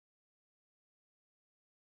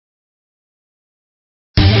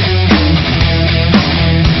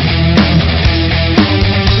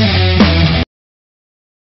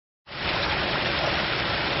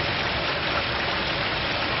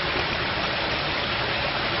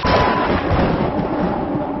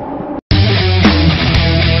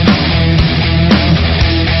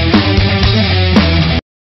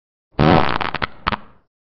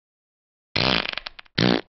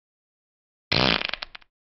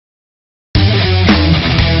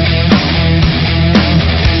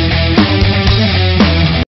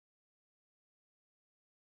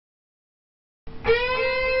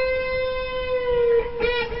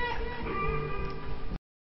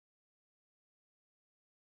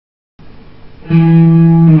Oh,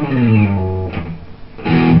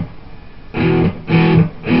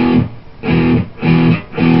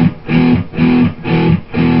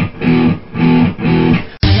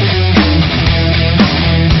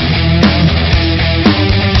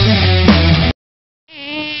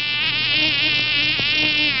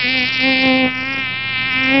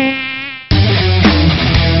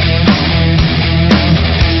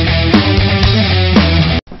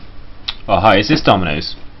 hi, is this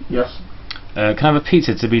Domino's? Yes. Can I have a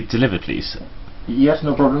pizza to be delivered, please? Yes,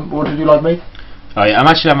 no problem. What did you like, mate? Oh, yeah, I'm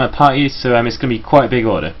actually having a party, so it's going to be quite a big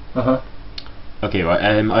order. Uh-huh. Okay, right,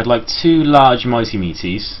 I'd like 2 large mighty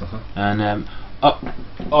meaties, and, oh,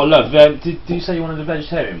 love, did you say you wanted a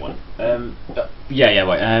vegetarian one? Yeah,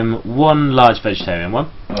 right, 1 large vegetarian one.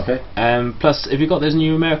 Okay. Plus, have you got those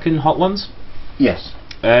new American hot ones? Yes.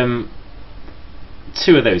 2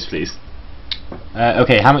 of those, please.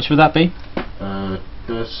 Okay, how much would that be?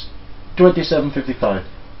 There's $27.55.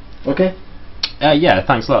 Okay? Yeah,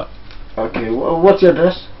 thanks a lot. Okay, what's your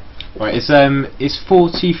address? Right, it's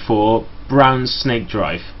 44 Brown Snake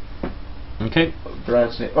Drive. Okay?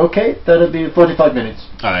 Brown Snake. Okay, that'll be 45 minutes.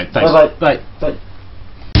 Alright, thanks. Bye-bye. Bye. Bye.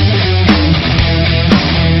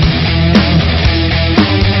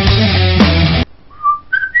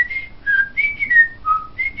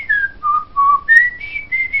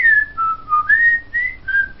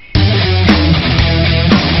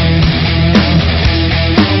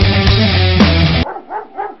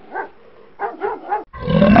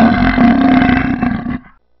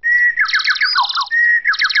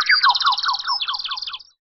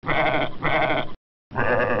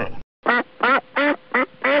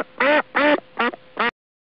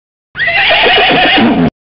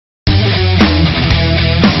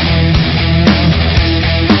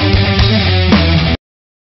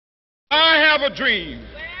 A dream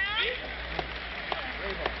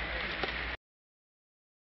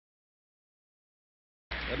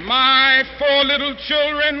that my 4 little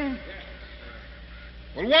children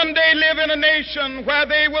will one day live in a nation where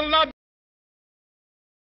they will not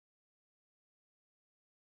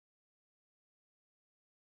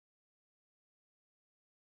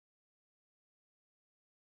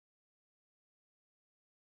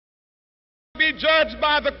be judged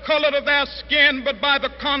by the color of their skin, but by the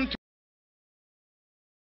content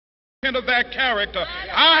of their character.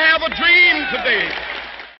 I have a dream today.